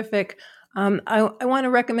sounds terrific. I want to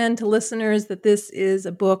recommend to listeners that this is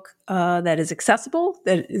a book that is accessible,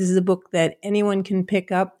 that this is a book that anyone can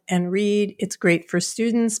pick up and read. It's great for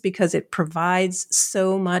students because it provides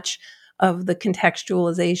so much of the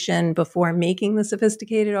contextualization before making the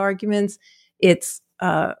sophisticated arguments. It's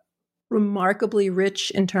remarkably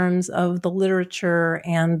rich in terms of the literature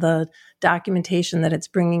and the documentation that it's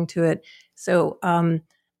bringing to it. So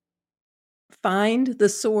find The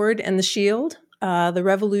Sword and the Shield, The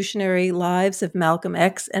Revolutionary Lives of Malcolm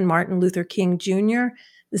X and Martin Luther King Jr.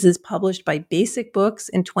 This is published by Basic Books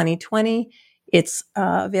in 2020. It's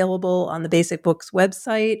available on the Basic Books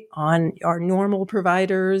website, on our normal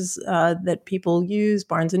providers that people use,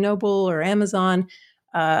 Barnes & Noble or Amazon.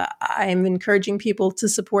 I'm encouraging people to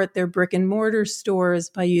support their brick and mortar stores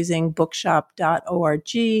by using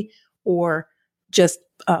bookshop.org or just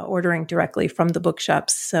ordering directly from the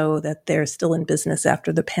bookshops so that they're still in business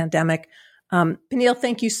after the pandemic. Peniel,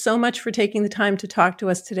 thank you so much for taking the time to talk to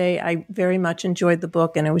us today. I very much enjoyed the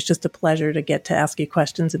book, and it was just a pleasure to get to ask you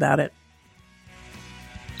questions about it.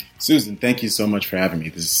 Susan, thank you so much for having me.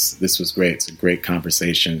 This was great. It's a great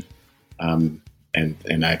conversation, and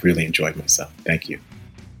I really enjoyed myself. Thank you.